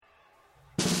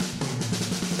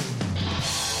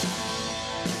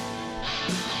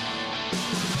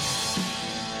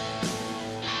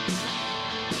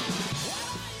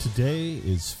Today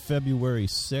is February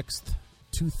 6th,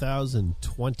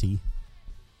 2020,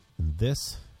 and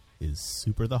this is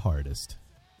Super the Hardest.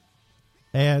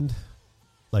 And,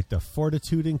 like the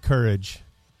fortitude and courage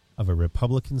of a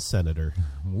Republican senator,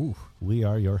 we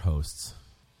are your hosts,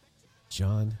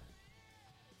 John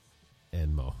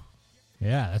and Mo.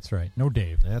 Yeah, that's right. No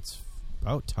Dave. That's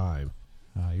about time.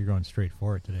 You're going straight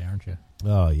for it today, aren't you?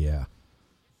 Oh, yeah.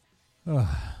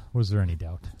 Was there any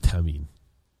doubt? I mean,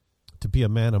 to be a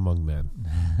man among men.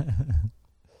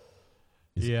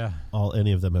 Yeah. All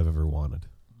any of them have ever wanted.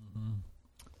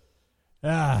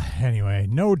 Anyway,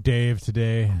 no Dave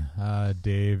today.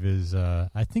 Dave is,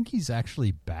 I think he's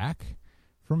actually back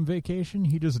from vacation.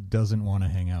 He just doesn't want to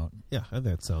hang out. Yeah,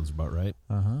 that sounds about right.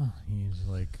 He's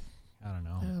like, I don't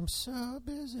know. I'm so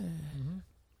busy. Mm-hmm.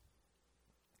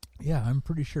 Yeah, I'm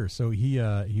pretty sure. So he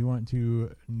went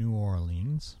to New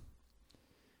Orleans.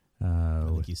 I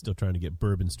think he's still trying to get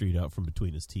Bourbon Street out from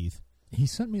between his teeth. He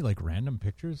sent me like random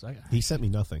pictures. He sent me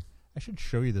nothing. I should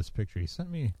show you this picture. He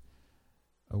sent me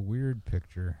a weird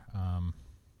picture.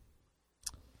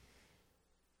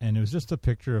 And it was just a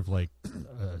picture of like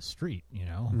a street, you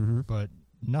know, but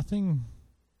nothing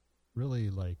really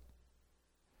like,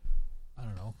 I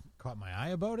don't know, caught my eye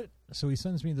about it. So he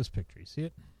sends me this picture. You see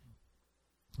it?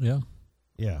 Yeah.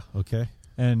 Yeah, okay.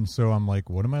 And so I'm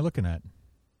like, what am I looking at?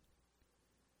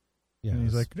 Yeah, and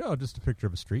he's like, no, just a picture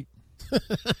of a street.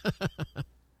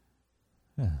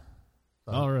 Yeah.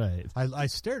 All right. I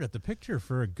stared at the picture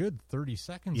for a good 30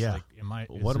 seconds. Yeah. Like,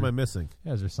 what am I missing?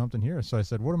 Yeah, is there something here? So I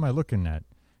said, what am I looking at?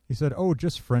 He said, oh,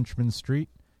 just Frenchman Street.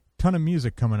 Ton of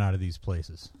music coming out of these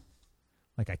places.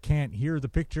 Like, I can't hear the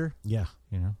picture. Yeah.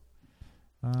 You know?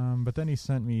 But then he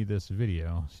sent me this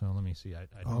video. So let me see.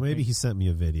 Maybe he sent me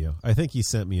a video. I think he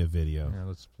sent me a video. Here,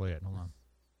 let's play it. Hold on.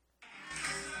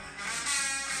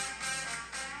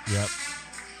 Yep.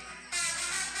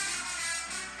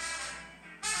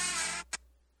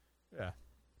 Yeah.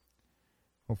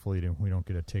 Hopefully we don't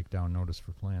get a takedown notice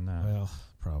for playing that. Well,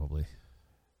 probably.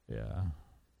 Yeah.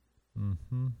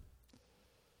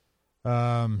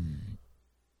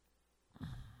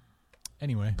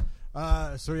 Anyway,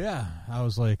 so yeah, I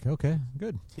was like, okay,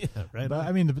 good. Yeah, right. But,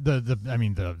 I mean,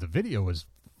 the video was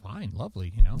fine,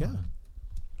 lovely, you know. Yeah.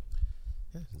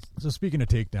 So speaking of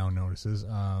takedown notices,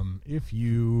 if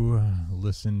you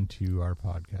listen to our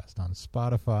podcast on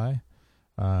Spotify,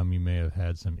 you may have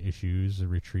had some issues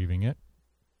retrieving it.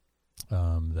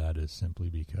 That is simply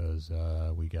because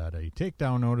we got a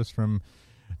takedown notice from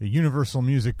the Universal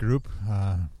Music Group.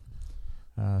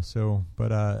 Spotify,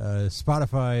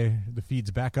 the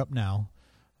feed's back up now,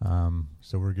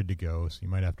 so we're good to go. So you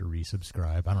might have to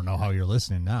resubscribe. I don't know how you're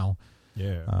listening now.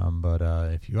 Yeah. But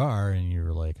if you are and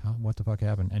you're like, huh, what the fuck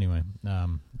happened? Anyway,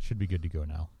 it should be good to go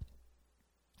now.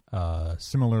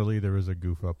 Similarly, there was a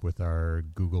goof up with our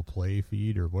Google Play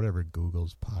feed or whatever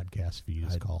Google's podcast feed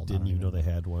is called. Didn't even know they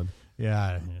had one.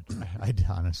 Yeah, I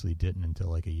honestly didn't until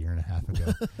like a year and a half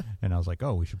ago. And I was like,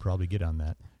 oh, we should probably get on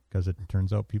that because it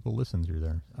turns out people listen through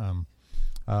there.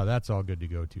 That's all good to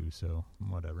go too, so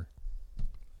whatever.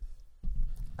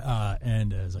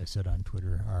 And as I said on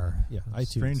Twitter,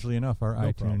 strangely enough, our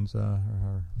iTunes,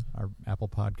 our Apple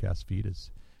Podcast feed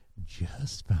is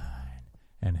just fine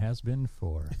and has been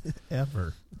for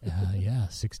ever.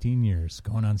 16 years,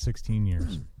 going on 16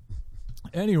 years.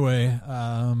 Anyway,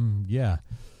 yeah.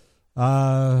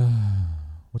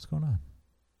 What's going on?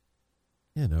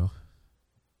 You know,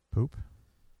 poop.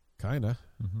 Kinda.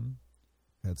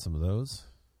 Had some of those.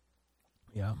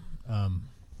 Yeah.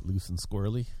 Loose and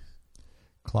squirrely.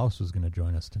 Klaus was going to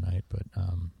join us tonight, but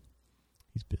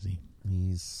he's busy.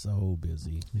 He's so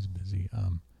busy. He's busy.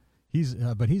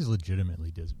 But he's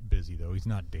legitimately busy though. He's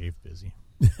not Dave busy.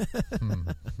 It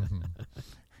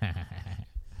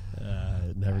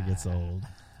never gets old.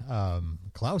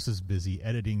 Klaus is busy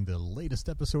editing the latest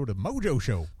episode of Mojo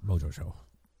Show.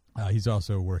 He's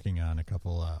also working on a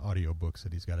couple audio books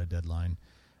that he's got a deadline.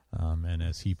 And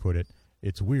as he put it,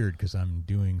 it's weird because I'm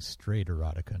doing straight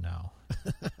erotica now.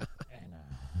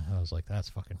 And I was like, that's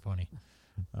fucking funny.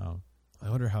 I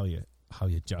wonder how he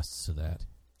adjusts to that.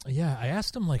 Yeah, I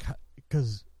asked him like,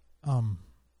 because I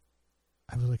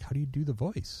was like, how do you do the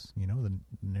voice? You know, the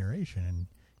narration, and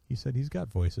he said he's got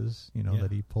voices, you know,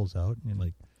 that he pulls out, and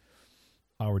like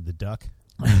Howard the Duck.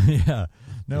 Yeah,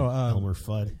 no, Elmer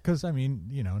Fudd. Because I mean,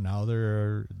 you know, now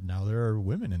there are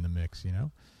women in the mix, you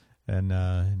know, and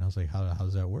I was like, how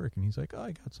does that work? And he's like, oh,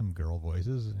 I got some girl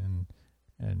voices, and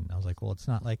I was like, well, it's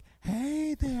not like,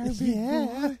 hey there, big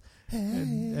boy. Hey.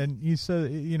 And he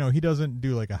said, you know, he doesn't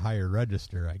do like a higher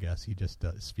register, I guess. He just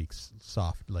speaks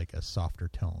soft, like a softer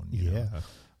tone. You know?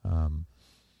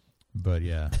 But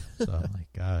yeah, so I'm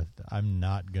like, God, I'm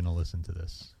not gonna listen to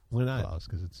this. Why not? Klaus,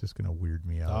 because it's just gonna weird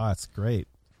me out. Oh, that's great.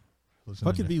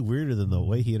 What could be weirder than the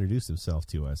way he introduced himself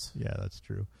to us? Yeah, that's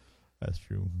true. That's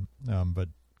true. But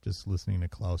just listening to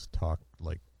Klaus talk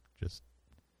like just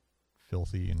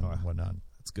filthy and whatnot.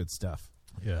 That's good stuff.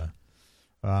 Yeah.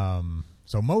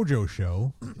 So Mojo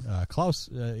Show, Klaus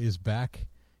is back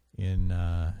in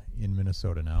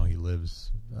Minnesota now. He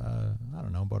lives, I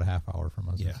don't know, about a half hour from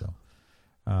us. Yeah. Or so.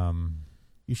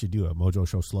 You should do a Mojo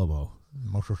Show slow-mo.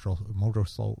 Mojo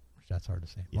Slow. That's hard to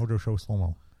say. Yeah. Mojo Show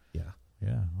slow-mo. Yeah.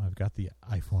 Yeah. I've got the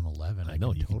iPhone 11. I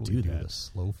know you totally can do that. The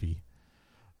slow-fee.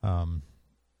 But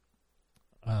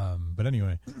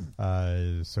anyway,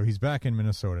 so he's back in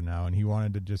Minnesota now, and he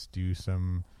wanted to just do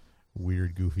some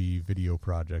weird, goofy video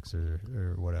projects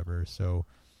or whatever. So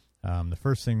the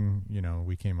first thing,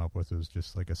 we came up with was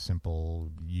just like a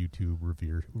simple YouTube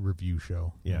review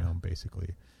show,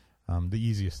 basically. The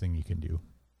easiest thing you can do.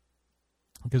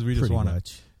 Because we just want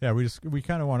to, we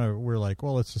kind of want to, we're like,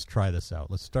 well, let's just try this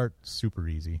out. Let's start super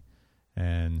easy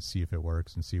and see if it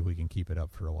works and see if we can keep it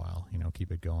up for a while,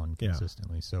 keep it going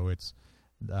consistently. Yeah. So it's,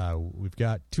 we've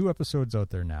got 2 episodes out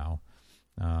there now.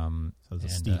 So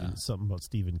something about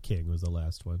Stephen King was the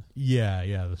last one.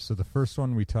 Yeah. So the first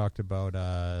one we talked about,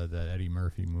 the Eddie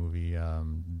Murphy movie,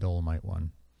 Dolomite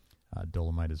one.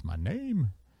 Dolomite is my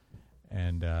name.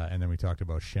 And then we talked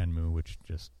about Shenmue, which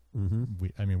just,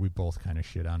 we both kind of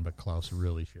shit on, but Klaus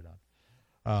really shit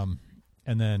on.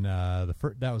 And then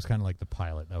that was kind of like the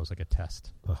pilot. That was like a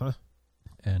test.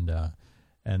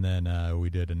 And then we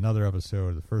did another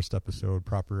episode. The first episode,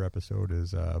 proper episode,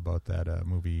 is about that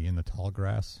movie In the Tall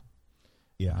Grass.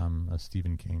 Yeah, a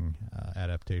Stephen King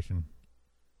adaptation.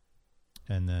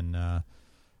 And then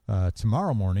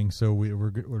tomorrow morning, so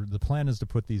the plan is to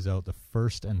put these out the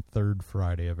first and third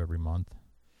Friday of every month.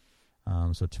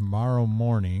 So tomorrow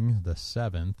morning, the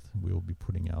 7th, we will be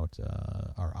putting out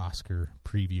our Oscar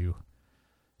preview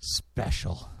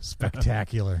special,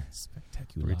 spectacular.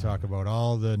 We talk about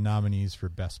all the nominees for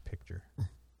Best Picture.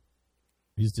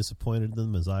 He's disappointed in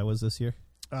them as I was this year?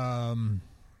 After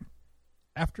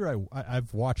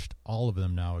I've watched all of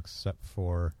them now except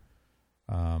for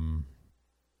I've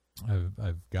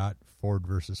got Ford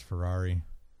versus Ferrari.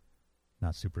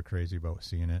 Not super crazy about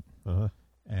seeing it.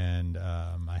 And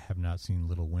I have not seen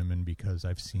Little Women because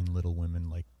I've seen Little Women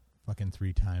like fucking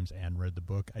 3 times and read the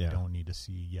book. I don't need to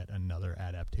see yet another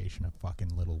adaptation of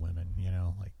fucking Little Women,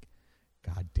 like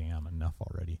goddamn, enough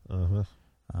already.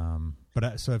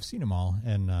 So I've seen them all,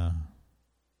 and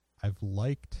I've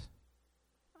liked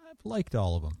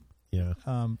all of them. Yeah.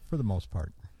 For the most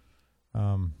part.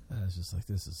 It's just like,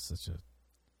 this is such a,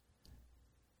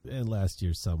 and last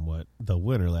year somewhat, the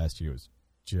winner last year was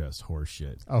just horse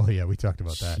shit. Oh yeah, we talked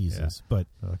about that. Jesus. But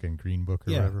fucking Green Book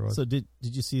or whatever it was. So did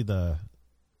you see the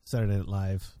Saturday Night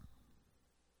Live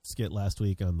skit last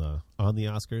week on the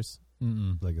Oscars?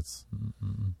 Like it's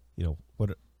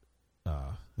what I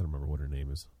don't remember what her name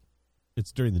is.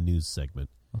 It's during the news segment.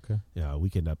 Okay. Yeah,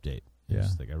 Weekend Update. Yeah.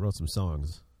 It's like, I wrote some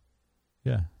songs.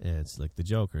 Yeah. And it's like the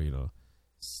Joker,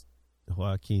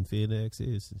 Joaquin Phoenix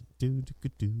is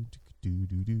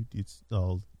it's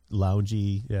all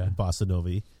loungy, bossa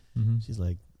nova. She's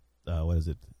like, what is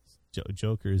it?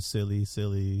 Joker's silly,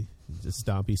 just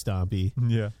stompy,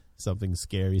 something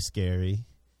scary,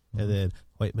 and then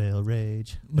white male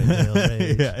rage,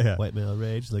 white male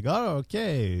rage. Like, oh,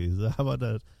 okay. So how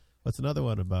about what's another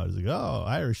one about? It's like, oh,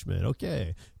 Irishman,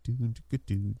 okay.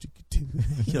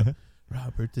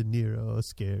 Robert De Niro,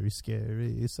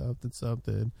 scary,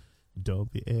 something.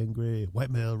 Don't be angry. White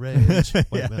male rage.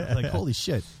 Like, holy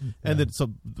shit. And then,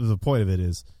 so the point of it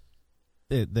is,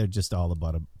 they're just all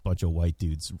about a bunch of white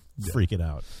dudes freaking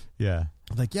out. Yeah.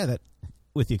 Like, that,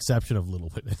 with the exception of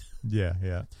Little Women.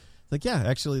 Yeah. Like,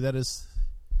 actually, that's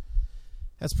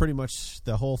pretty much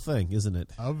the whole thing, isn't it?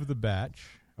 Of the batch,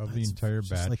 the entire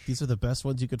batch. Like, these are the best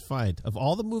ones you could find of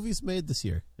all the movies made this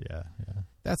year. Yeah.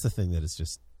 That's the thing that is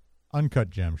just. Uncut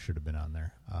Gems should have been on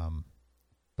there.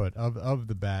 But of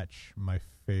the batch, my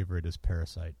favorite is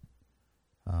Parasite.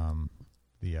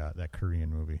 That Korean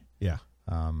movie. Yeah.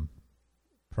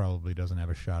 Probably doesn't have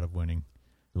a shot of winning.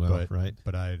 Well, right.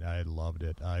 But I loved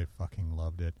it. I fucking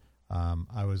loved it.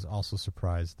 I was also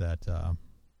surprised that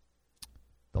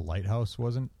The Lighthouse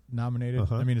wasn't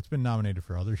nominated. I mean, it's been nominated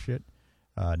for other shit.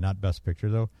 Not Best Picture,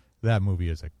 though. That movie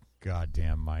is a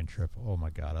goddamn mind trip. Oh, my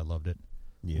God. I loved it.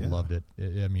 Yeah. Loved it.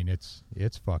 I mean, it's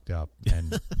fucked up.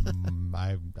 And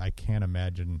I can't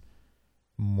imagine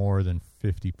more than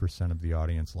 50% of the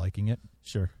audience liking it.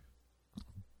 Sure.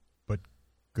 But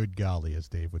good golly, as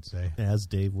Dave would say. As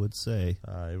Dave would say.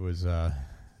 That was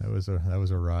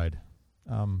a ride.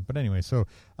 But anyway, so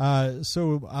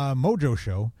Mojo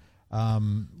Show.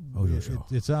 Mojo Show.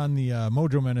 It's on the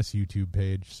Mojo Menace YouTube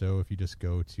page. So if you just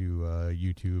go to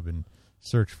YouTube and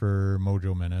search for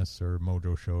Mojo Menace or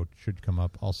Mojo Show, it should come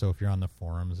up. Also, if you're on the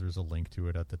forums, there's a link to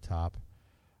it at the top.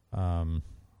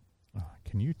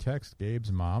 Can you text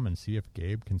Gabe's mom and see if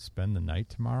Gabe can spend the night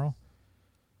tomorrow?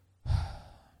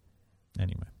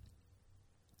 Anyway.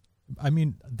 I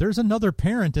mean, there's another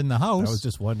parent in the house. I was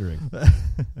just wondering.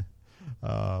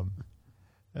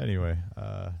 Anyway.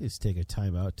 Just take a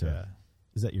time out to... Yeah.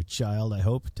 Is that your child, I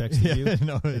hope, texting you?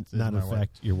 No, it's not, in fact, wife.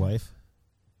 Your wife?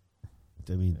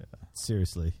 I mean,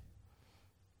 seriously.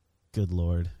 Good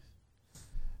Lord.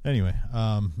 Anyway,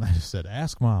 I just said,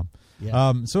 ask Mom.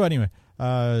 Yeah. So anyway,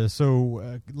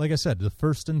 like I said, the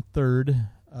first and third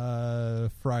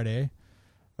Friday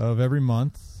of every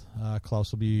month,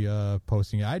 Klaus will be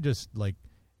posting it. I just,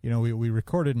 we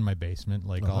recorded in my basement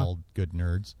like all good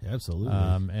nerds. Absolutely.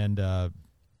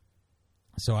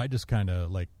 So I just kind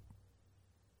of,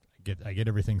 I get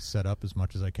everything set up as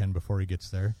much as I can before he gets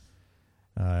there.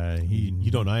 You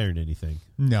don't iron anything.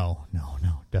 No,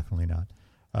 definitely not.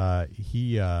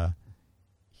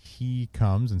 He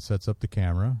comes and sets up the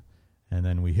camera, and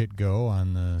then we hit go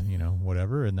on the,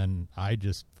 whatever, and then I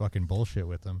just fucking bullshit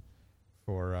with him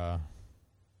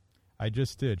I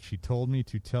just did. She told me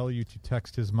to tell you to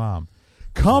text his mom.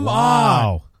 Come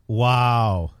on!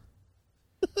 Wow.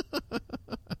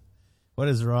 What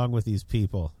is wrong with these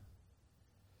people?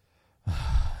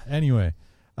 Anyway.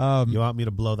 You want me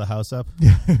to blow the house up?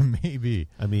 Maybe.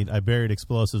 I mean, I buried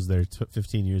explosives there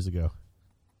 15 years ago.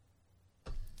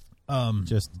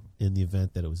 Just in the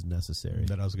event that it was necessary.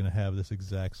 That I was going to have this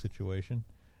exact situation.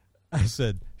 I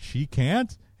said, she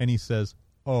can't? And he says,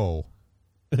 oh.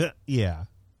 Yeah.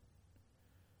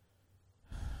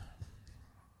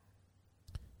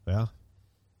 Well,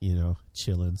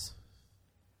 chillins.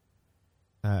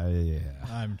 Yeah.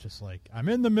 I'm just like, I'm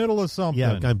in the middle of something.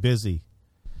 Yeah, I'm busy.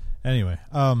 Anyway.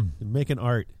 Making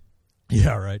art.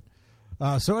 Yeah, right.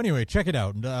 So anyway, check it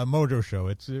out. Mojo Show.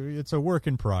 It's a work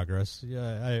in progress.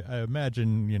 Yeah, I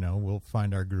imagine, we'll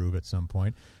find our groove at some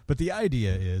point. But the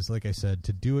idea is, like I said,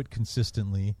 to do it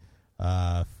consistently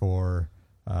for,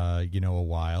 a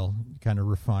while, kind of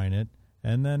refine it.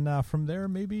 And then from there,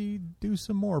 maybe do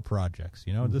some more projects.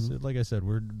 This, like I said,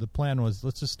 the plan was,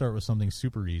 let's just start with something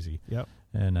super easy. Yep.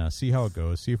 And see how it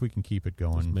goes. See if we can keep it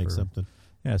going. Just make something.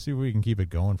 Yeah, see if we can keep it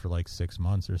going for 6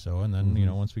 months or so, and then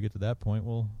once we get to that point,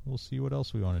 we'll see what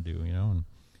else we want to do, and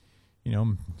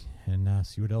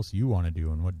see what else you want to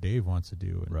do and what Dave wants to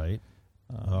do. And, right.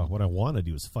 What I want to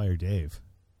do is fire Dave.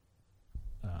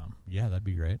 Yeah, that'd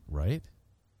be great. Right.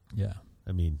 Yeah.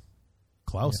 I mean,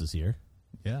 Klaus is here.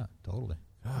 Yeah, totally.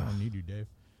 I don't need you, Dave.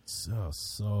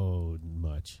 So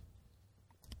much.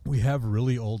 We have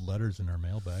really old letters in our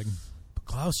mailbag.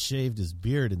 Klaus shaved his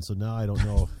beard, and so now I don't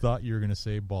know. Thought you were going to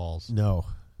say balls. No.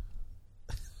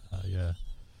 Yeah.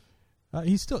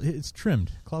 It's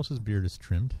trimmed. Klaus's beard is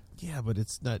trimmed. Yeah, but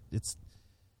it's not. It's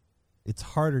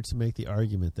harder to make the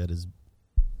argument that is.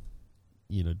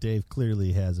 Dave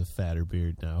clearly has a fatter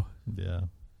beard now. Yeah.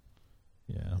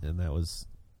 Yeah. And that was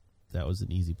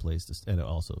an easy place to. And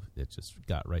it just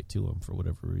got right to him for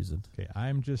whatever reason. Okay,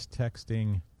 I'm just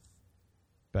texting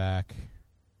back.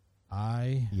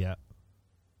 Yeah.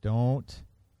 Don't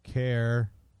care.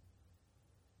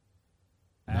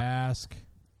 No. Ask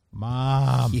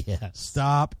Mom. Yes.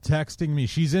 Stop texting me.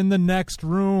 She's in the next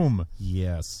room.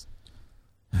 Yes.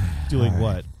 Doing right.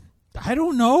 what? I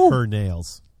don't know. Her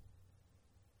nails.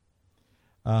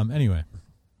 Anyway.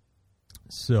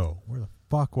 So, where the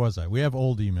fuck was I? We have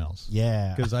old emails.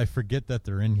 Yeah. Because I forget that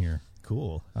they're in here.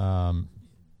 Cool.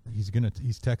 He's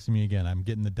texting me again. I'm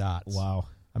getting the dots. Wow.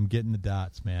 I'm getting the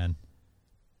dots, man.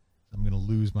 I'm going to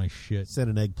lose my shit. Send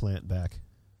an eggplant back.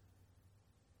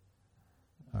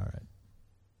 All right.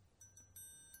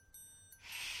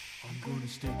 I'm going to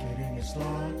stick it in your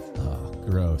slot. Oh,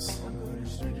 gross. I'm going to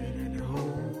stick it in your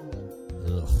hole.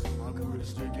 Ugh. I'm going to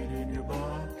stick it in your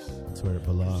box. That's where it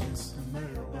belongs.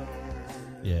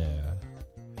 Yeah.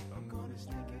 I'm going to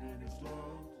stick it in your slot.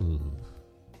 Ooh.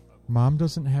 Mom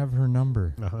doesn't have her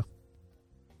number. Uh-huh.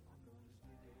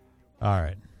 All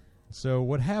right. So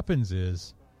what happens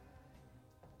is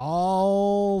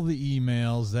all the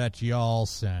emails that y'all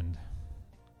send,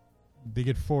 they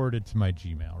get forwarded to my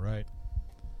Gmail, right?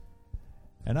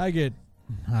 And I get,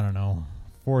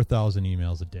 4,000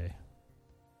 emails a day.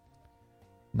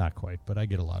 Not quite, but I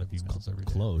get a lot of emails every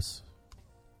day. Close.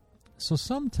 So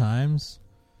sometimes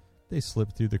they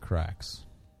slip through the cracks.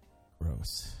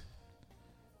 Gross.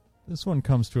 This one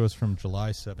comes to us from July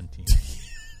 17th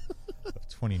of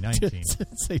 2019.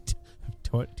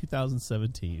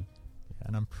 2017.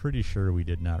 And I'm pretty sure we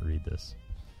did not read this.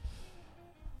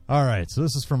 All right, so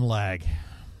this is from Lag.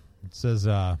 It says,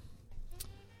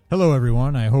 hello,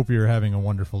 everyone. I hope you're having a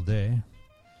wonderful day.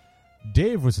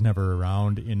 Dave was never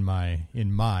around in my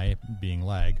being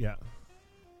Lag. Yeah.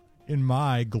 In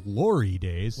my glory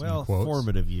days, well, in quotes,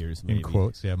 formative years, maybe. In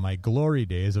quotes, yeah, my glory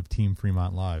days of Team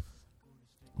Fremont Live.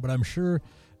 But I'm sure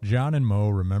John and Mo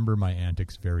remember my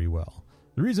antics very well.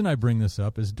 The reason I bring this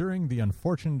up is during the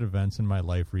unfortunate events in my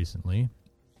life recently.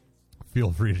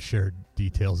 Feel free to share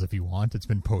details if you want. It's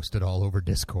been posted all over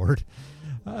Discord.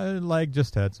 Lag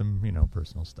just had some,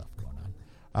 personal stuff going on.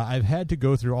 I've had to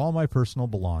go through all my personal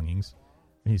belongings.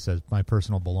 He says, my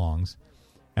personal belongs.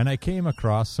 And I came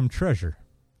across some treasure.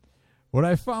 What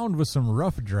I found was some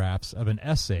rough drafts of an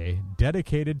essay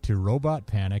dedicated to Robot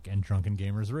Panic and Drunken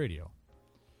Gamers Radio.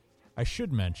 I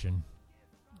should mention,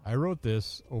 I wrote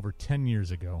this over 10 years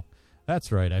ago.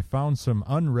 That's right, I found some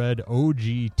unread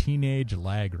OG teenage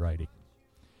Lag writing.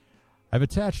 I've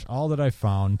attached all that I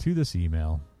found to this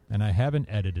email, and I haven't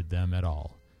edited them at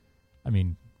all. I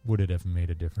mean, would it have made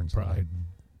a difference? Probably.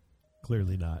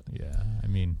 Clearly not. Yeah, I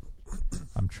mean,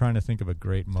 I'm trying to think of a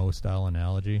great Mo-style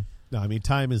analogy. No, I mean,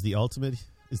 time is the ultimate.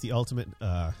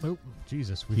 Oh,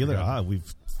 Jesus! Healer.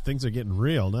 Things are getting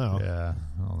real now. Yeah,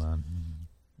 hold on.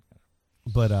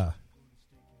 But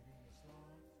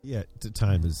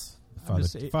time is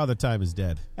Father Time is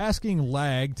dead. Asking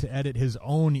Lag to edit his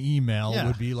own email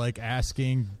would be like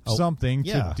asking something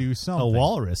to do something. A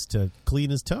walrus to clean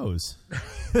his toes.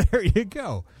 There you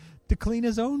go. To clean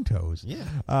his own toes.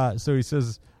 Yeah. So he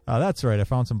says, that's right, I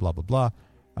found some blah, blah,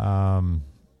 blah.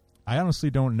 I honestly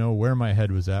don't know where my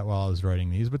head was at while I was writing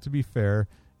these, but to be fair,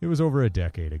 it was over a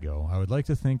decade ago. I would like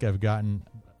to think I've gotten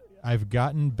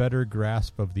better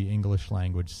grasp of the English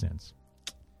language since.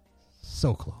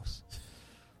 So close.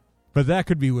 But that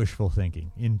could be wishful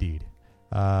thinking, indeed.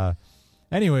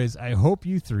 Anyways, I hope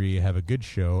you three have a good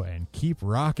show and keep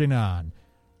rocking on.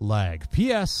 Lag.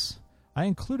 P.S. I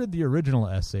included the original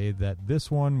essay that this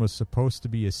one was supposed to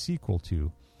be a sequel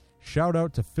to. Shout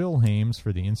out to Phil Hames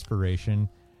for the inspiration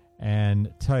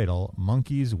and title,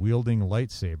 Monkeys Wielding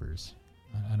Lightsabers.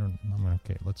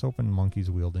 Okay, let's open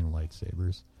Monkeys Wielding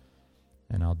Lightsabers,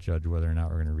 and I'll judge whether or not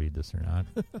we're going to read this or not.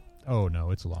 Oh, no,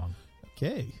 it's long.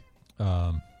 Okay.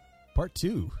 Part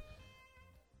 2.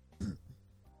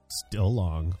 Still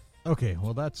long. Okay,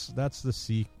 well, that's the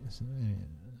sequel.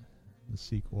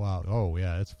 Wow. Oh,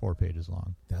 yeah, it's 4 pages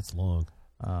long. That's long.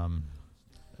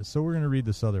 So we're going to read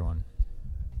this other one.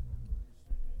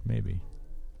 Maybe.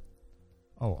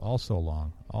 Oh, also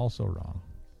long. Also wrong.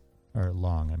 Or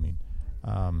long, I mean.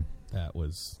 That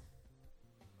was...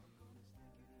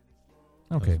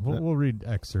 Okay, we'll read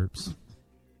excerpts.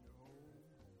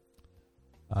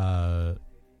 Okay.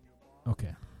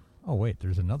 Oh, wait,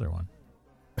 there's another one.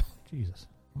 Jesus.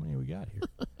 How many we got here?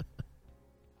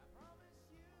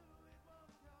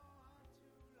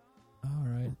 All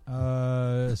right.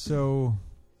 So...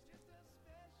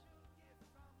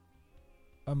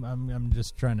 I'm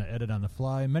just trying to edit on the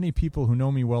fly. Many people who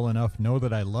know me well enough know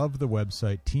that I love the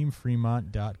website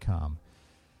teamfremont.com.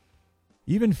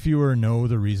 Even fewer know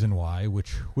the reason why,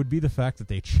 which would be the fact that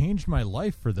they changed my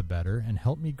life for the better and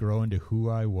helped me grow into who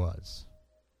I was.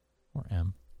 Or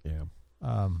am. Yeah.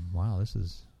 Wow,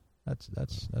 that's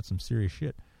some serious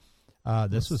shit.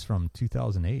 This was from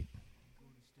 2008.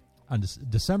 On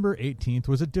December 18th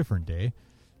was a different day.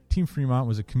 Team Fremont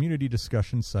was a community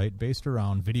discussion site based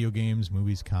around video games,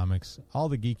 movies, comics, all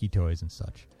the geeky toys and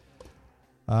such.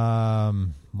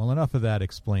 Well, enough of that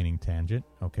explaining tangent.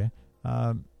 Okay.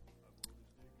 I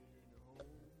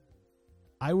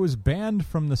was banned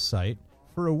from the site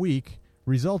for a week,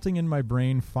 resulting in my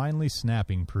brain finally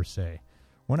snapping, per se.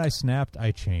 When I snapped,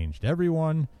 I changed.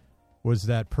 Everyone was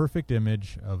that perfect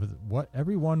image of what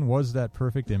they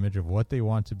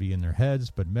want to be in their heads,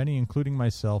 but many, including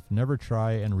myself, never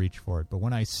try and reach for it. But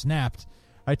when I snapped,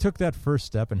 I took that first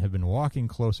step and have been walking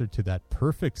closer to that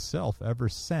perfect self ever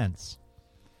since.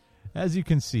 As you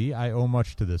can see, I owe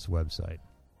much to this website.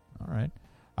 All right.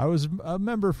 I was a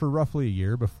member for roughly a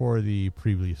year before the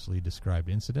previously described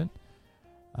incident.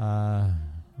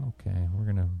 Okay, we're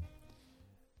going to...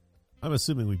 I'm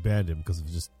assuming we banned him because of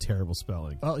just terrible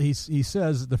spelling. Well, he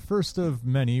says the first of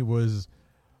many was...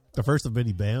 The first of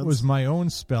many bans? Was my own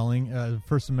spelling,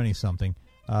 first of many something.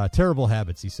 Terrible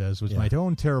habits, he says, was my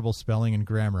own terrible spelling and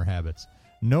grammar habits.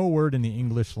 No word in the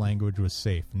English language was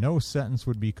safe. No sentence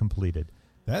would be completed.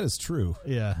 That is true.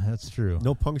 Yeah, that's true.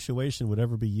 No punctuation would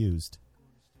ever be used.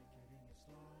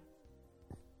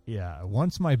 Yeah,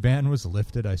 once my ban was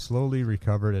lifted, I slowly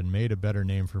recovered and made a better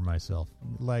name for myself.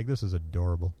 Lag, this is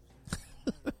adorable.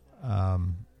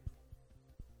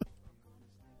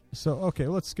 So, okay,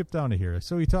 let's skip down to here.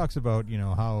 So he talks about,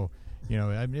 how,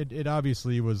 it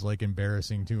obviously was, like,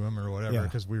 embarrassing to him or whatever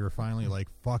because we were finally like,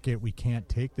 fuck it, we can't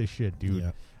take this shit, dude.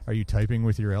 Yeah. Are you typing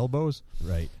with your elbows?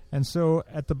 Right. And so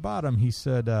at the bottom he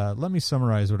said, let me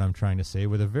summarize what I'm trying to say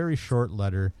with a very short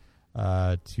letter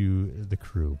to the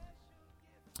crew.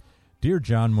 Dear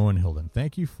John, Mo, and Hilden,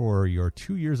 thank you for your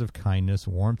 2 years of kindness,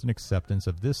 warmth, and acceptance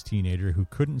of this teenager who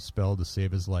couldn't spell to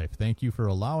save his life. Thank you for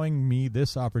allowing me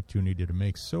this opportunity to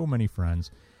make so many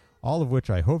friends, all of which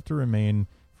I hope to remain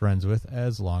friends with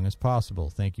as long as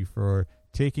possible. Thank you for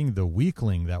taking the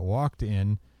weakling that walked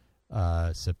in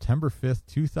September 5th,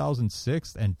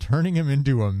 2006, and turning him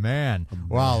into a man.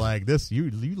 Wow, like this, you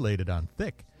laid it on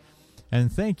thick.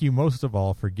 And thank you most of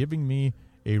all for giving me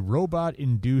a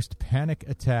robot-induced panic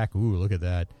attack. Ooh, look at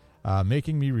that.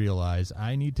 Making me realize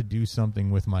I need to do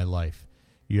something with my life.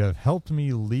 You have helped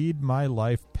me lead my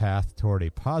life path toward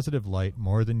a positive light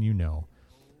more than you know.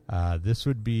 This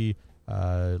would be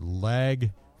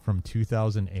Lag from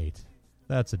 2008.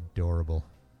 That's adorable.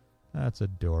 That's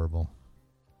adorable.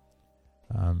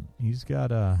 He's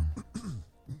got I'm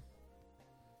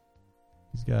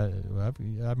going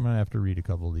to have to read a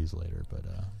couple of these later, but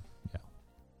yeah.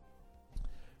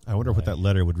 I wonder what that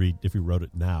letter would read if he wrote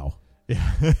it now.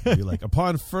 Yeah. It'd be like,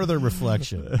 upon further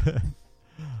reflection.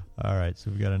 All right,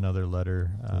 so we've got another letter.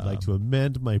 I'd like to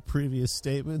amend my previous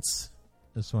statements.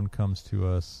 This one comes to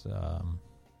us from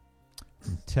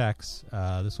Tex.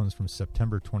 This one's from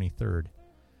September 23rd.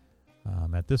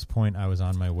 At this point, I was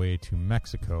on my way to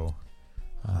Mexico.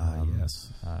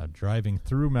 Yes. Driving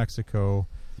through Mexico.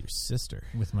 Your sister.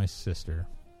 With my sister.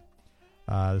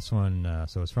 This one,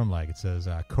 so it's from Lag. It says,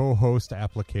 co-host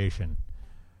application.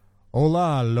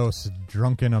 Hola, los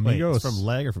drunken amigos. Wait, it's from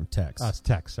Lag or from Tex? It's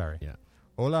Tex, sorry. Yeah.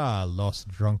 Hola, los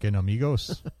drunken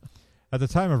amigos. At the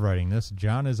time of writing this,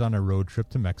 John is on a road trip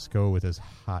to Mexico with his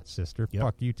hot sister. Yep.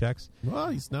 Fuck you, Tex. Well,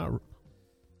 he's not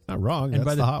wrong.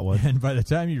 That's the hot one. And by the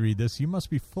time you read this, you must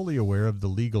be fully aware of the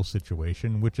legal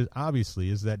situation, which obviously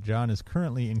is that John is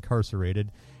currently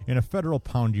incarcerated in a federal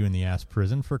pound-you-in-the-ass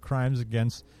prison for crimes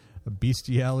against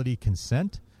bestiality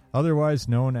consent, otherwise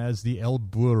known as the El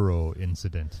Burro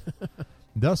incident.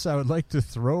 Thus, I would like to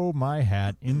throw my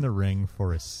hat in the ring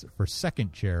for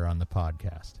second chair on the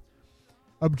podcast.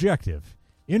 Objective: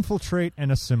 infiltrate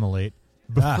and assimilate.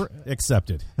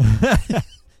 Accepted.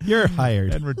 You're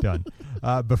hired. And we're done.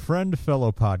 Befriend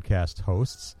fellow podcast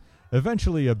hosts.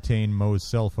 Eventually obtain Mo's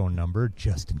cell phone number,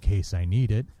 just in case I need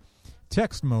it.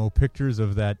 Text Mo pictures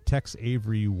of that Tex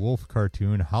Avery wolf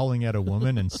cartoon howling at a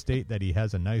woman and state that he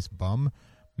has a nice bum.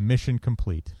 Mission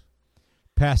complete.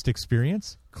 Past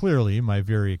experience? Clearly, my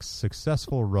very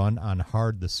successful run on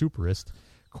Hard the Superist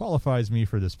qualifies me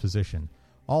for this position.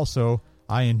 Also,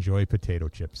 I enjoy potato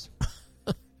chips.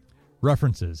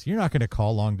 References. You're not going to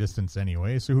call long distance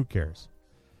anyway, so who cares?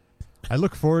 I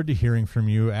look forward to hearing from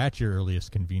you at your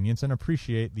earliest convenience and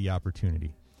appreciate the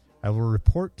opportunity. I will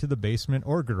report to the basement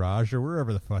or garage or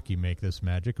wherever the fuck you make this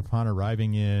magic upon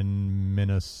arriving in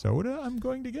Minnesota, I'm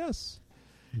going to guess.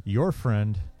 Your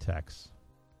friend, Tex.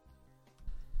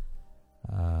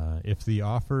 If the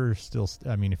offer still...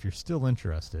 if you're still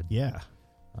interested... Yeah.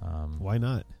 Why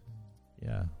not?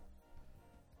 Yeah.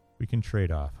 We can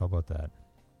trade off. How about that?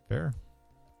 Fair?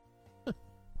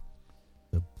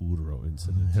 The Burro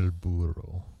incident. El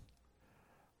Burro.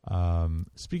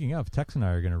 Speaking of, Tex and I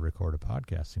are going to record a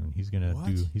podcast soon. He's going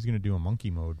to do a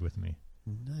monkey mode with me.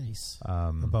 Nice.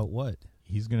 About what?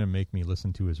 He's going to make me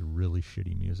listen to his really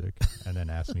shitty music and then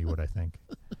ask me what I think.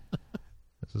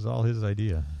 This is all his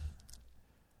idea.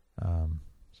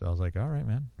 So I was like, all right,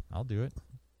 man, I'll do it.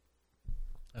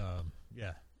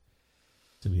 Yeah.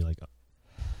 To be like,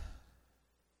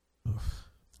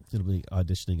 it'll be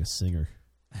auditioning a singer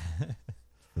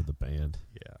for the band.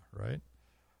 Yeah, right.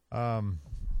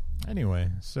 Anyway,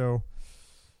 so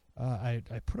I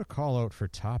put a call out for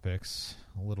topics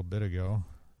a little bit ago.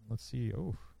 Let's see.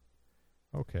 Oh,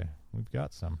 okay, we've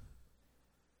got some.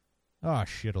 Oh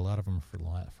shit, a lot of them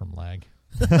from Lag.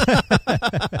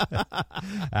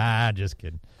 Just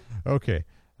kidding. Okay.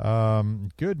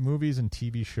 Good movies and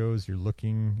TV shows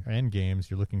and games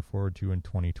you're looking forward to in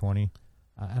 2020.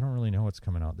 I don't really know what's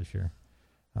coming out this year.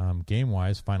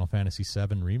 Game-wise, Final Fantasy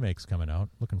VII Remake's coming out.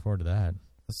 Looking forward to that.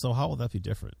 So how will that be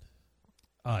different?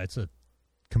 It's a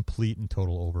complete and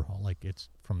total overhaul. Like, it's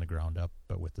from the ground up,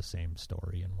 but with the same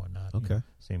story and whatnot. Okay.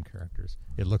 Same characters.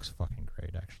 It looks fucking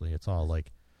great, actually. It's all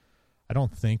like... I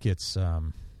don't think it's...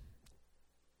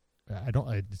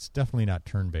 It's definitely not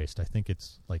turn-based. I think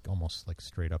it's like almost like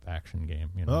straight-up action game.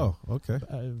 You know? Oh, okay.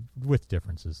 With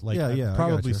differences. Like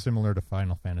probably similar to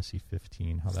Final Fantasy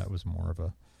 15, how that was more of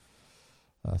a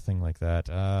thing like that.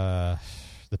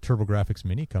 The TurboGrafx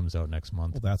Mini comes out next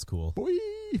month. Well, that's cool. Boy!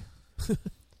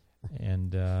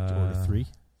 And Did you order 3?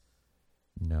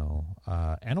 No.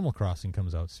 Animal Crossing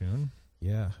comes out soon.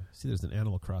 Yeah. See, there's an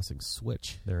Animal Crossing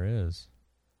Switch. There is.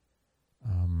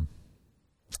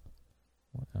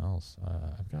 What else?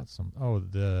 I've got some. Oh,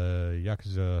 the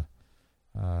Yakuza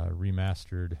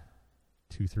remastered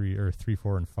 2, 3, or 3,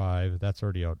 4, and 5. That's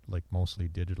already out, like mostly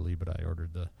digitally, but I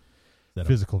ordered the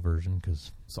physical version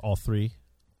because all 3,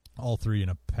 in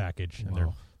a package,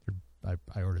 and I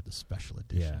ordered the special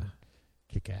edition. Yeah,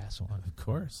 kick-ass one, of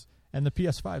course. And the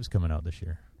PS5's coming out this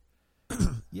year.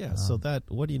 Yeah. So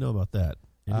what do you know about that?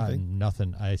 Anything?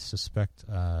 Nothing. I suspect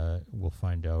we'll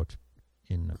find out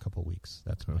in a couple weeks.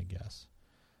 That's my guess.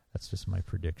 That's just my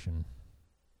prediction.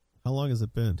 How long has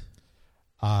it been?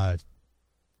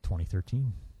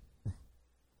 2013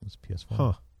 was PS4.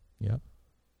 Huh. Yep.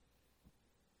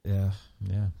 Yeah.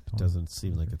 Yeah. It doesn't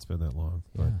seem like it's been that long.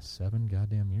 Yeah, 7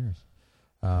 goddamn years.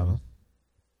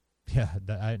 Yeah,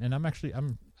 I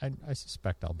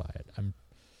suspect I'll buy it.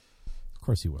 Of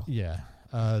course you will. Yeah.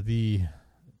 The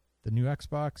new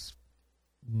Xbox,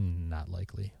 not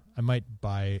likely. I might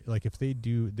buy, like, if they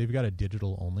do, they've got a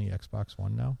digital-only Xbox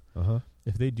One now. Uh-huh.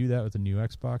 If they do that with the new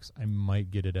Xbox, I might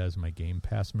get it as my Game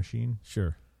Pass machine.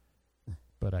 Sure.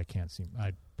 But I can't see,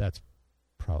 I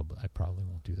probably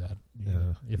won't do that.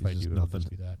 Yeah. If I do, it'll just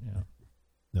be that, yeah.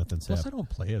 Nothing's Plus, I don't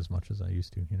play as much as I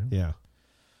used to, you know? Yeah.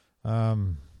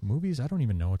 Movies, I don't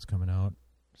even know what's coming out.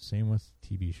 Same with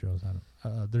TV shows.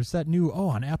 There's that new,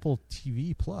 on Apple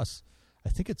TV Plus. I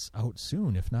think it's out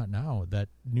soon, if not now. That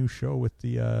new show with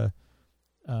the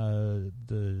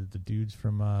dudes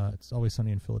from It's Always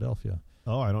Sunny in Philadelphia.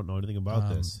 Oh, I don't know anything about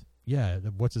this. Yeah,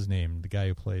 what's his name? The guy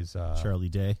who plays Charlie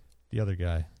Day. The other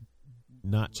guy,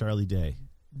 not Charlie Day.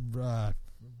 Rob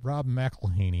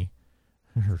McElhaney,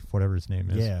 or whatever his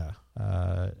name is. Yeah.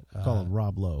 Call him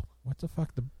Rob Lowe. What the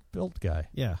fuck? The built guy.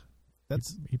 Yeah.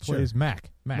 He plays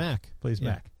Mac. Mac plays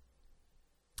Mac.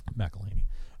 McElhaney.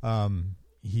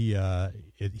 He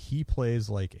plays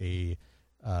like the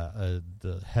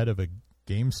head of a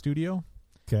game studio.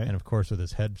 Okay. And of course with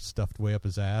his head stuffed way up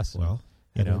his ass. Well,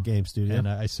 head of a game studio. And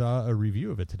I saw a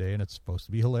review of it today, and it's supposed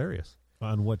to be hilarious.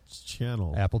 On what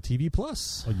channel? Apple TV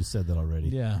Plus. Oh, you said that already.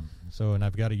 Yeah. So, and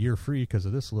I've got a year free because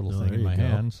of this little thing in my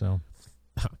hand. So,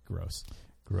 gross.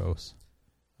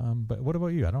 But what about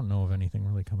you? I don't know of anything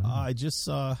really coming out. I just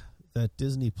saw that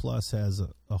Disney Plus has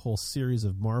a whole series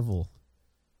of Marvel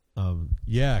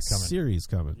series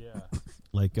coming. Yeah.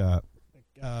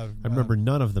 I remember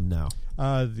none of them now.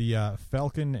 The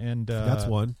Falcon and that's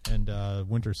one, and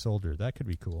Winter Soldier. That could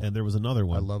be cool. And there was another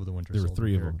one. I love the Winter Soldier. There were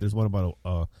 3 of them. There's one about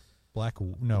a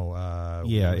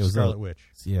it was Scarlet Witch.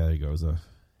 Yeah, there you go. It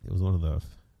was one of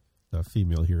the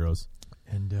female heroes.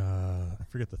 And I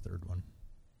forget the third one.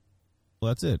 Well,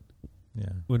 that's it. Yeah,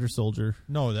 Winter Soldier.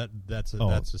 No, that's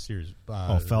a series.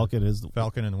 Falcon is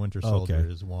Falcon and the Winter Soldier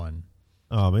is one.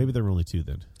 Oh, maybe there were only 2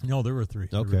 then. No, there were 3. Okay.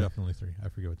 There were definitely 3. I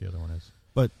forget what the other one is.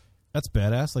 But that's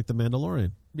badass, like The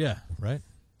Mandalorian. Yeah, right?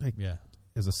 Yeah.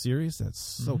 As a series, that's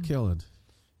so killing.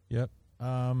 Yep.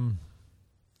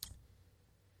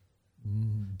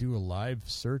 Do a live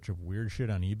search of weird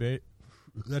shit on eBay.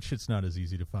 That shit's not as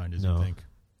easy to find as you think.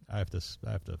 I have to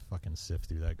fucking sift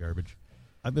through that garbage.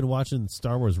 I've been watching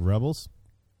Star Wars Rebels.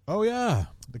 Oh, yeah.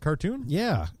 The cartoon?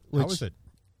 Yeah. How is it?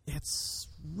 It's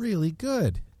really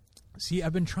good. See,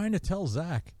 I've been trying to tell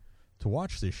Zach to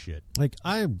watch this shit. Like,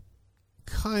 I'm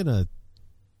kind of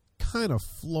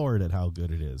floored at how good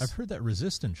it is. I've heard that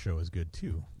Resistance show is good,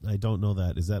 too. I don't know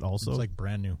that. Is that also? It's like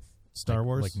brand new. Star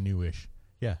Wars? Like newish.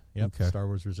 Yeah. Yep. Okay. Star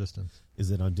Wars Resistance. Is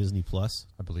it on Disney Plus?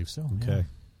 I believe so. Okay. Yeah.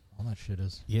 All that shit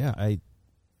is. Yeah, I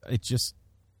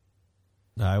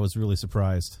was really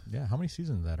surprised. Yeah, how many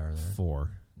seasons of that are there? 4.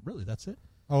 Really, that's it?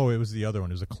 Oh, it was the other one.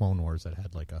 It was a Clone Wars that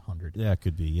had like 100. Yeah, it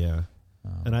could be, yeah.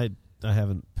 And I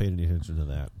haven't paid any attention to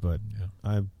that, but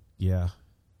Yeah,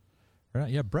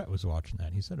 Brett was watching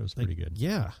that. He said it was pretty good.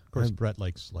 Yeah. Of course, Brett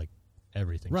likes like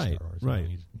everything right, Star Wars.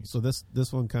 Right, so this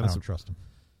one kind of... I don't trust him.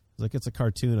 Like, it's a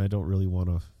cartoon. I don't really want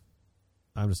to...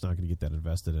 I'm just not going to get that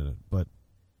invested in it, but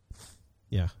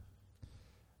yeah.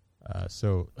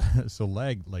 So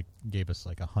Lag gave us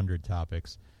 100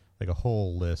 topics, like a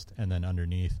whole list, and then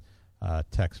underneath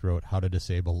text wrote how to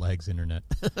disable Lag's internet.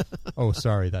 Oh,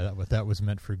 sorry, that was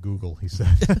meant for Google, he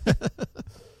said.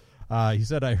 He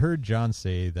said, I heard John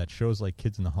say that shows like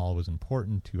Kids in the Hall was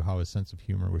important to how his sense of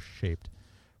humor was shaped.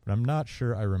 But I'm not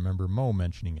sure I remember Mo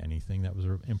mentioning anything that was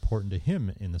important to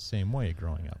him in the same way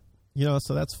growing up.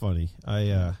 So that's funny.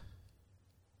 I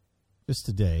just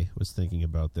today was thinking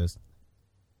about this.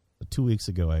 2 weeks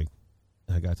ago, I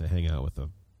got to hang out with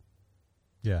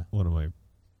one of my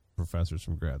professors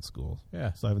from grad school.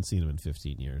 Yeah. So I haven't seen him in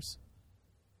 15 years.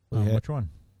 Which one?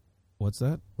 What's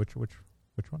that? Which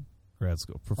one? Grad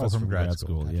school. Professor from grad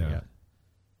school. Gotcha, yeah.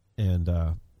 And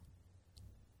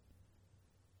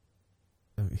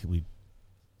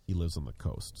he lives on the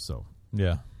coast, so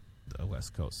the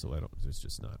West Coast. So there's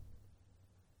just not.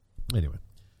 Anyway,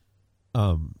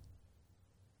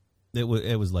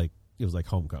 it was like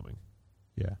homecoming.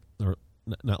 Yeah. Or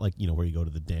not like where you go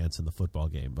to the dance and the football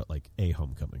game, but like a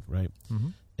homecoming, right? Mm-hmm.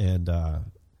 And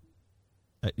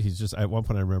he's just at one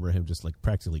point I remember him just like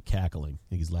practically cackling.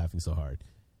 He's laughing so hard.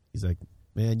 He's like,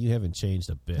 "Man, you haven't changed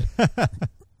a bit."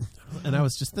 And I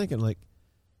was just thinking, like,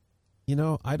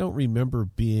 I don't remember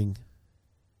being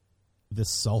this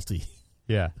salty.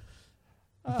 Yeah.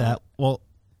 At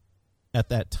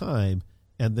that time,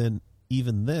 and then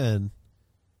even then,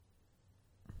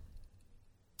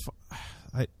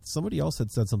 somebody else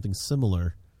had said something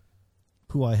similar,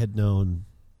 who I had known,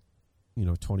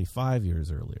 25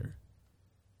 years earlier,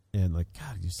 and like,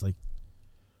 God, just like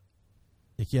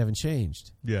you haven't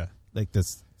changed. Yeah. Like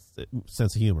this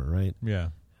sense of humor, right? Yeah.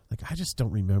 Like I just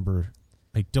don't remember.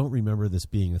 I don't remember this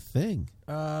being a thing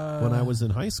when I was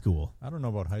in high school. I don't know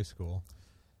about high school.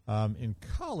 In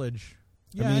college,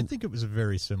 I think it was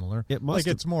very similar. It must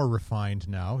it's more refined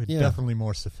now. It's definitely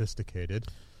more sophisticated.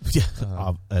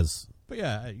 Yeah, But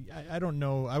yeah, I don't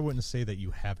know. I wouldn't say that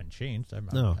you haven't changed. I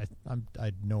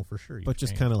know for sure. But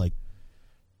just kind of like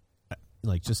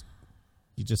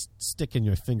you just sticking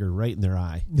your finger right in their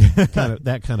eye,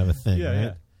 that kind of a thing, right?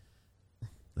 Yeah.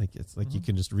 Like it's like you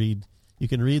can just read. You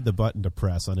can read the button to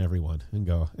press on everyone and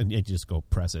go, and you just go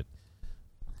press it.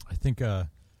 I think But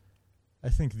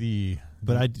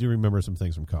I do remember some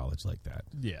things from college like that.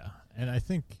 Yeah, and I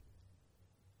think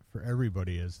for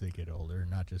everybody as they get older,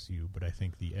 not just you, but I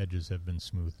think the edges have been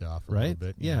smoothed off a little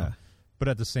bit. Yeah. But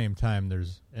at the same time,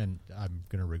 and I'm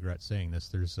going to regret saying this,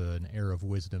 there's an air of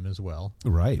wisdom as well.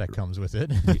 Right. That comes with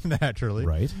it, naturally.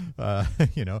 Right.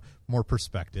 More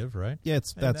perspective, right? Yeah,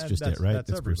 that's just it, right?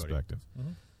 It's perspective.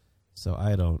 Mm-hmm. So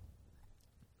I don't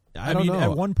know.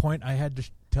 At one point, I had to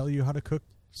tell you how to cook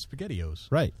SpaghettiOs.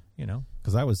 Right.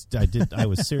 Because I was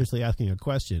seriously asking a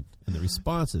question, and the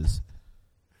responses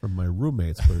from my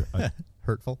roommates were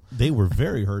hurtful. They were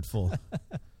very hurtful.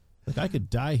 Like I could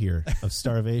die here of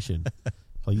starvation.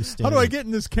 While you stand. How do I get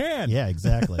in this can? Yeah,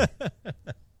 exactly.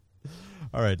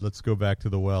 All right, let's go back to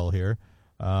the well here.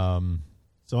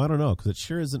 So I don't know, because it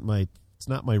sure isn't it's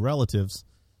not my relatives.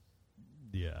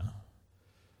 Yeah.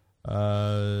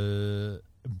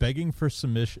 Begging for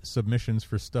submissions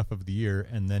for stuff of the year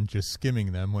and then just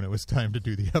skimming them when it was time to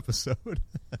do the episode.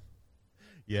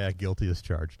 Yeah, guilty as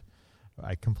charged.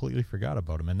 I completely forgot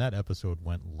about him, and that episode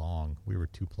went long. We were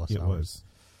 2+ hours. It was.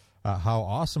 How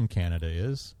awesome Canada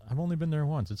is. I've only been there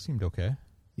once. It seemed okay.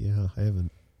 Yeah, I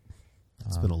haven't.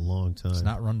 It's been a long time. It's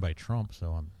not run by Trump,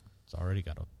 so it's already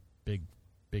got a big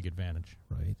advantage.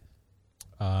 Right.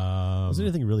 Was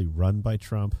anything really run by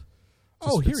Trump?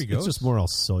 Here he goes. It's just more all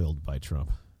soiled by Trump.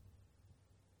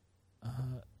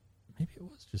 Maybe it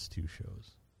was just 2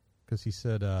 shows. Because he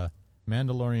said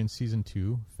Mandalorian Season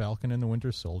 2, Falcon and the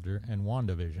Winter Soldier, and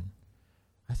WandaVision.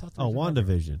 I thought there was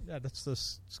WandaVision. Yeah, that's the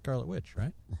Scarlet Witch,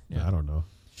 right? Yeah. I don't know.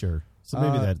 Sure. So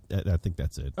maybe I think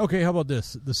that's it. Okay, how about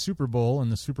this? The Super Bowl and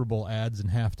the Super Bowl ads and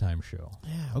halftime show.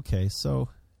 Yeah, okay. So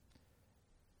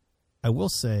I will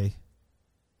say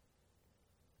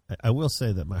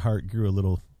that my heart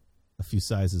grew a few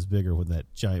sizes bigger when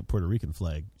that giant Puerto Rican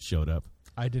flag showed up.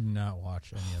 I did not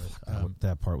watch any of it.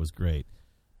 That part was great.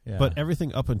 Yeah. But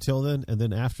everything up until then and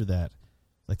then after that,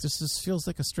 like this just feels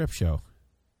like a strip show.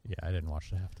 Yeah, I didn't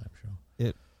watch the halftime show.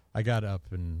 I got up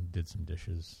and did some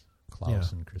dishes.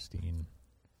 Klaus and Christine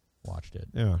watched it.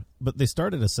 Yeah, but they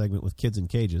started a segment with kids in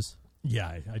cages. Yeah,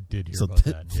 I did hear about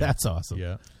that. Yeah. That's awesome.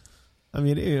 Yeah. I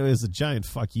mean, it was a giant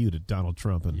fuck you to Donald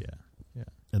Trump and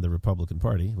the Republican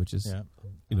Party, which is down.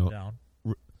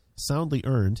 Soundly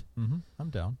earned. Mm-hmm. I'm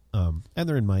down. And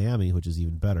they're in Miami, which is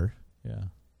even better. Yeah.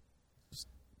 Just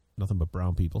nothing but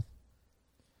brown people.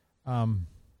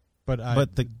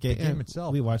 But the game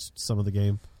itself, we watched some of the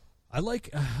game. I like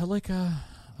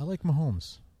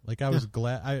Mahomes. Like I was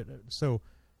glad.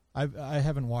 I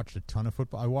haven't watched a ton of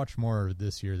football. I watched more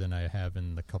this year than I have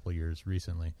in the couple of years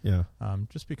recently. Yeah.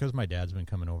 Just because my dad's been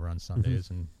coming over on Sundays,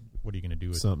 and what are you going to do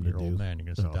with your old man? You're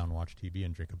going to sit down and watch TV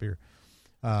and drink a beer.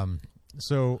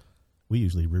 So we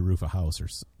usually re-roof a house or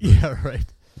yeah,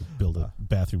 right. Build a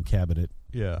bathroom cabinet.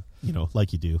 Yeah.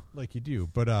 Like you do.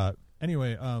 But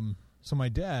anyway, so my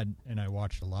dad and I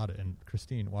watched and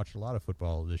Christine watched a lot of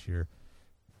football this year.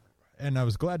 And I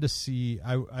was glad to see,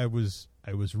 I was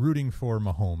rooting for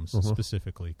Mahomes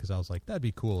specifically, because I was like, that'd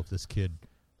be cool if this kid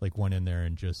went in there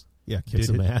and just kicks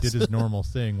some ass. did his normal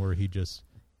thing where he just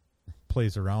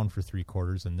plays around for 3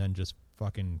 quarters and then just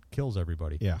fucking kills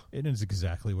everybody. Yeah. It is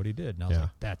exactly what he did. And I was like,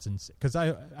 that's insane. Because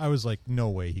I was like, no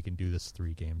way he can do this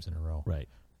 3 games in a row. Right.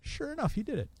 Sure enough, he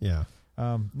did it. Yeah.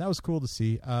 That was cool to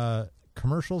see.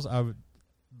 Commercials,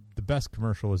 the best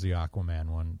commercial was the Aquaman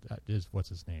one. What's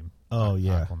his name? Oh,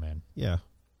 yeah. Aquaman. Yeah.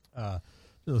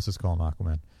 Let's just call him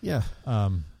Aquaman. Yeah.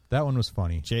 That one was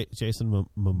funny. Jason Momoa.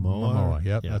 Momoa,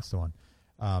 yep, that's the one.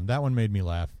 That one made me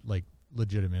laugh,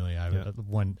 legitimately.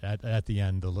 When at the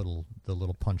end, the little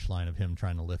punchline of him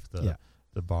trying to lift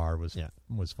the bar was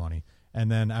funny. And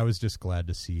then I was just glad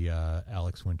to see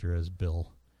Alex Winter as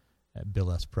Bill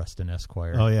S. Preston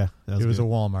Esquire. Oh yeah, it was a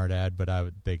Walmart ad,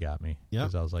 but they got me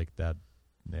because I was like that.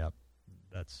 Yep,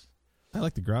 that's. I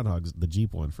like the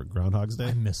Jeep one for Groundhog's Day.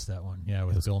 I missed that one. Yeah,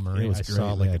 with Bill Murray. I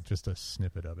saw just a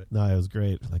snippet of it. No, it was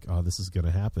great. Like, oh, this is going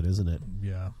to happen, isn't it?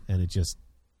 Yeah. And it just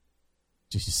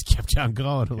kept on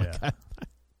going.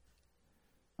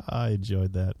 I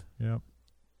enjoyed that. Yep.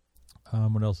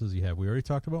 What else does he have? We already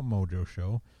talked about Mojo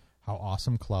Show. How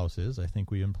awesome Klaus is. I think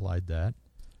we implied that.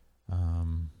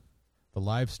 The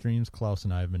live streams Klaus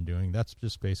and I have been doing, that's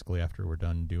just basically after we're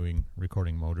done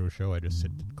recording Mojo Show, I just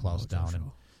sit Klaus down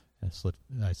and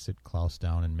I sit Klaus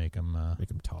down and make him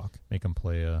talk, make him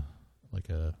play a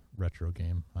retro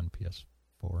game on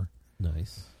PS4.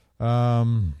 Nice. We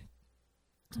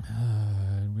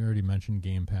already mentioned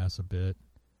Game Pass a bit.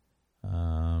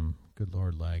 Good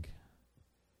Lord, lag.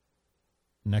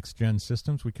 Next gen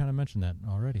systems, we kind of mentioned that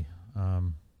already.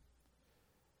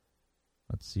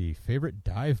 Let's see, favorite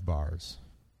dive bars.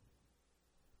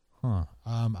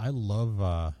 I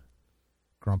love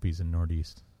Grumpy's in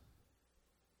Northeast.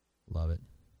 Love it.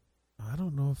 I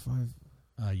don't know if I've...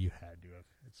 you had to have.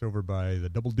 It's over by the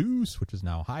Double Deuce, which is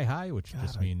now Hi, which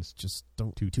just means... Just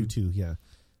don't... Two, yeah.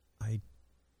 I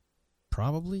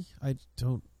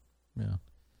don't... Yeah.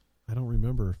 I don't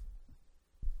remember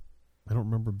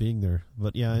being there.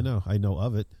 But yeah, I know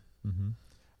of it. Mm-hmm.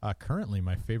 Currently,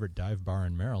 my favorite dive bar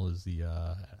in Merrill is the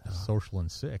Social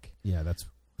and Sick. Yeah, that's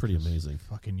pretty amazing.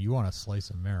 Fucking, you want a slice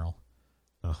of Merrill.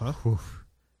 Uh-huh.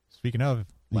 Speaking of...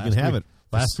 You can have it.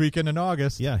 Last weekend in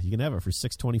August. Yeah, you can have it for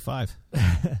 $6.25.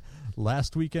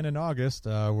 Last weekend in August,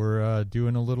 we're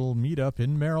doing a little meetup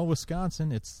in Merrill,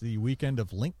 Wisconsin. It's the weekend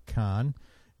of LinkCon,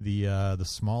 the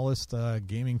smallest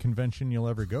gaming convention you'll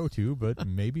ever go to, but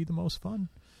maybe the most fun.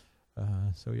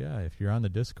 So yeah, if you're on the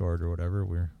Discord or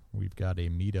whatever, we've got a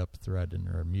meetup thread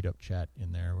or a meetup chat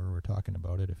in there where we're talking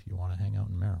about it. If you want to hang out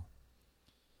in Merrill,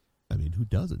 I mean, who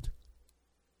doesn't?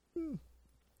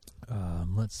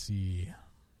 Let's see.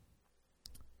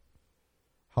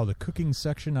 How the cooking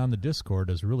section on the Discord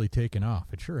has really taken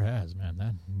off. It sure has,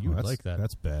 man. You would like that.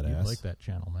 That's badass. You'd like that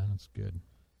channel, man. It's good.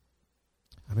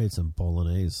 I made some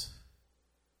bolognese.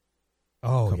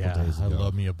 Oh, days ago. I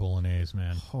love me a bolognese,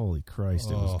 man. Holy Christ,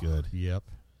 it was good. Yep.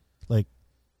 Like,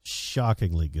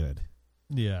 shockingly good.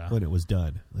 Yeah. When it was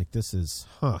done. Like, this is,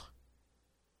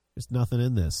 there's nothing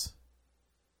in this.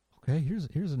 Okay,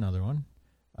 here's another one.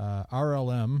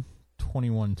 RLM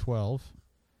 2112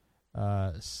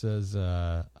 says,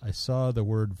 I saw the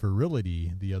word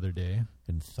virility the other day.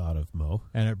 And thought of Mo.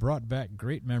 And it brought back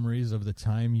great memories of the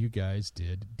time you guys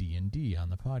did D&D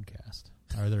on the podcast.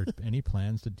 Are there any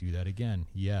plans to do that again?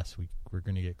 Yes, we're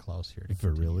going to get Klaus here to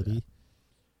virility?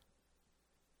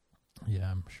 Yeah,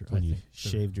 I'm sure. When you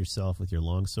shaved yourself with your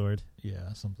longsword?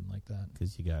 Yeah, something like that.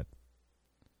 Because you got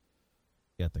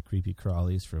the creepy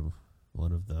crawlies from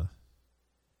one of the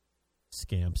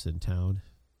scamps in town.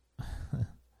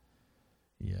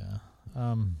 Yeah.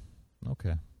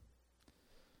 Okay.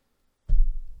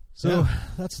 So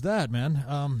that's that, man.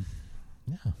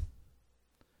 Yeah.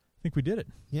 I think we did it.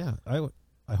 Yeah.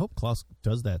 I hope Klaus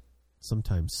does that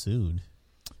sometime soon.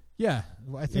 Yeah.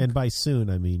 I think, and by soon,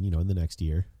 I mean, in the next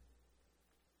year.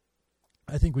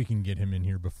 I think we can get him in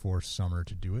here before summer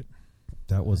to do it.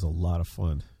 That was a lot of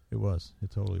fun. It was.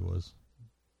 It totally was.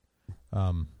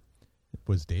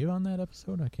 Was Dave on that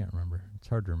episode? I can't remember. It's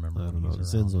hard to remember. I don't know.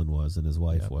 Zinzlin was, and his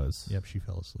wife was. Yep, she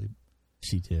fell asleep.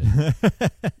 She did.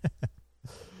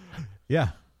 Yeah.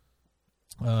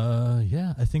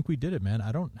 Yeah, I think we did it, man.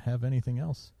 I don't have anything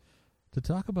else to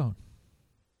talk about.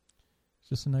 It's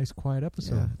just a nice, quiet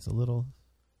episode. Yeah, it's a little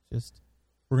just...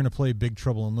 We're going to play Big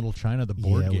Trouble in Little China, the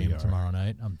board game, tomorrow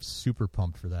night. I'm super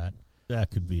pumped for that.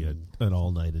 That could be an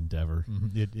all-night endeavor.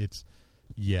 Mm-hmm.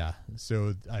 Yeah.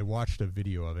 So I watched a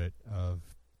video of it of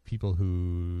people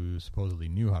who supposedly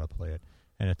knew how to play it,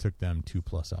 and it took them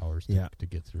 2+ hours to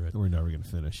get through it. We're never going to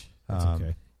finish. That's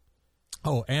okay.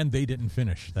 Oh, and they didn't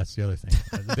finish. That's the other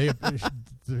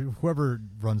thing. Whoever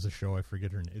runs the show, I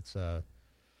forget her name. It's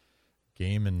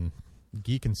Game and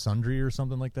Geek and Sundry or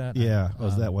something like that. Yeah.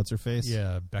 Was that what's her face?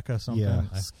 Yeah, Becca something. Yeah,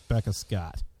 Becca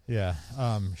Scott. Yeah.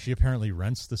 She apparently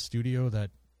rents the studio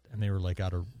and they were like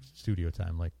out of studio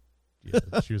time. Like,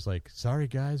 she was like, "Sorry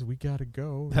guys, we gotta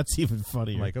go." That's even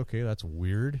funnier. I'm like, okay, that's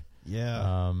weird.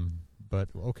 Yeah. But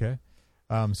okay.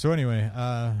 So anyway,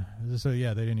 they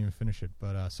didn't even finish it.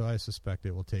 But so I suspect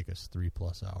it will take us 3+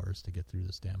 hours to get through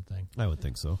this damn thing. I would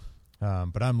think so.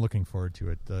 But I'm looking forward to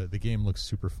it. The game looks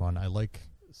super fun. I like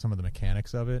some of the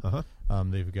mechanics of it.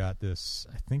 They've got this,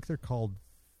 I think they're called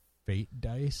Fate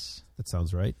dice. That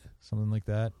sounds right. Something like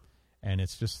that. And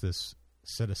it's just this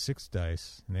set of 6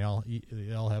 dice, and they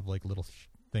all have like little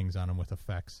things on them with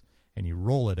effects, and you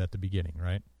roll it at the beginning,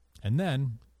 right? And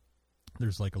then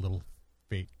there's like a little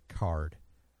Fate card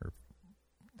or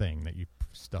thing that you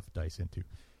stuff dice into.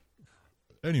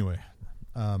 Anyway,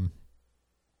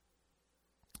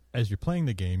 as you're playing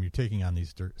the game, you're taking on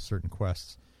these certain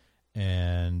quests,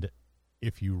 and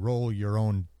if you roll your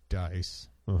own dice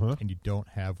and you don't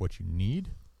have what you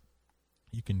need,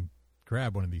 you can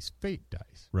grab one of these Fate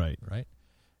dice. Right.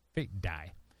 Fate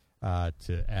die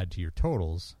to add to your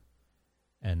totals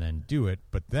and then do it,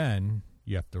 but then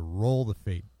you have to roll the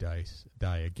Fate die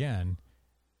again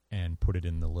and put it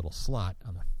in the little slot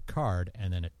on the card,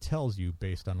 and then it tells you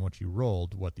based on what you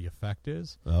rolled what the effect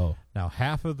is. Oh. Now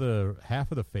half of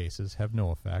the faces have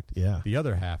no effect. Yeah. The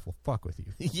other half will fuck with you.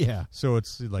 Yeah. So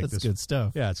it's like That's this good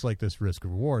stuff. Yeah, it's like this risk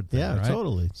reward thing. Yeah, right?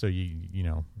 totally. So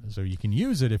so you can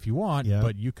use it if you want,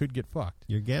 but you could get fucked.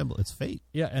 You're gamble. It's fate.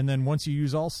 Yeah, and then once you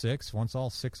use all 6, once all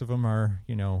 6 of them are,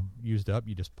 used up,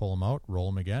 you just pull them out, roll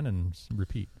them again, and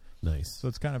repeat. Nice. So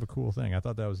it's kind of a cool thing. I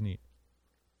thought that was neat.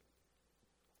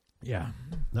 Yeah.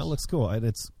 That looks cool. And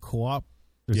it's co-op.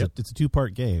 It's a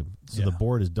 2-part game, so the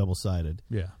board is double-sided.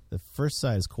 Yeah. The first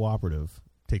side is cooperative.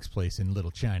 Takes place in Little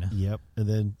China. Yep. And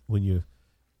then when you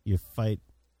fight,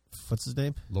 what's his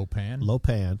name?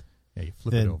 Lopan. Yeah, you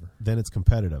flip it over. Then it's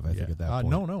competitive, I think, at that point.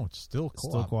 No, it's still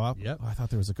co-op. Still co-op? Yep. Oh, I thought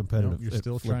there was a competitive. You're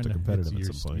still trying to competitive at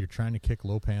some point. You're trying to kick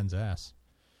Lopan's ass.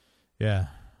 Yeah.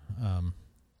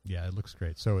 Yeah, it looks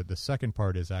great. So the second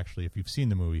part is actually, if you've seen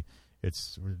the movie,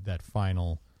 it's that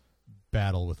final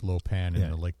battle with Lopan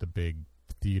in the big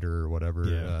theater or whatever.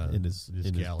 In his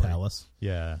palace.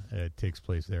 Yeah, it takes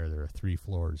place there. There are 3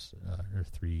 floors or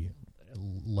 3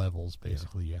 levels,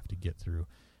 basically, you have to get through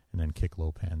and then kick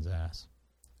Lopan's ass.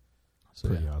 So,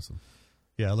 pretty awesome.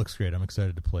 Yeah, it looks great. I'm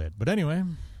excited to play it. But anyway.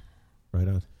 Right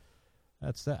on.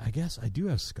 That's that. I guess I do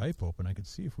have Skype open. I could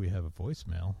see if we have a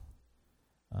voicemail.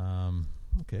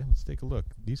 Okay, let's take a look.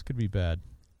 These could be bad.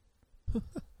 Okay,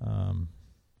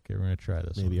 we're going to try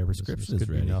this. Maybe our prescription is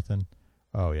ready. Be nothing.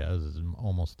 Oh, yeah, this is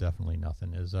almost definitely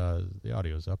nothing. Is the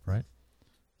audio's up, right?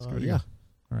 Yeah.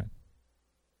 All right.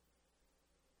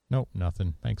 Nope,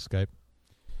 nothing. Thanks, Skype.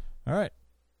 All right.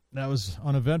 That was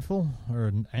uneventful,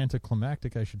 or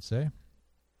anticlimactic, I should say.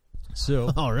 So,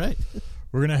 all right.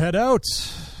 We're going to head out.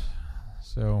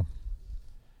 So,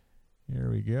 here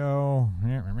we go.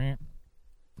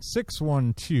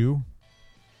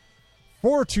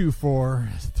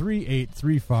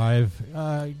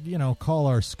 612-424-3835. Call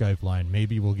our Skype line.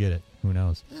 Maybe we'll get it. Who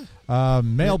knows?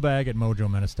 Mailbag at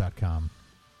mojomenace.com.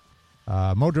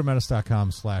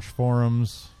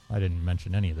 mojomenace.com/forums. I didn't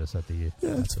mention any of this at the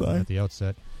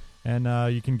outset. And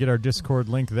you can get our Discord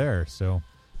link there. So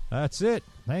that's it.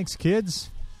 Thanks, kids.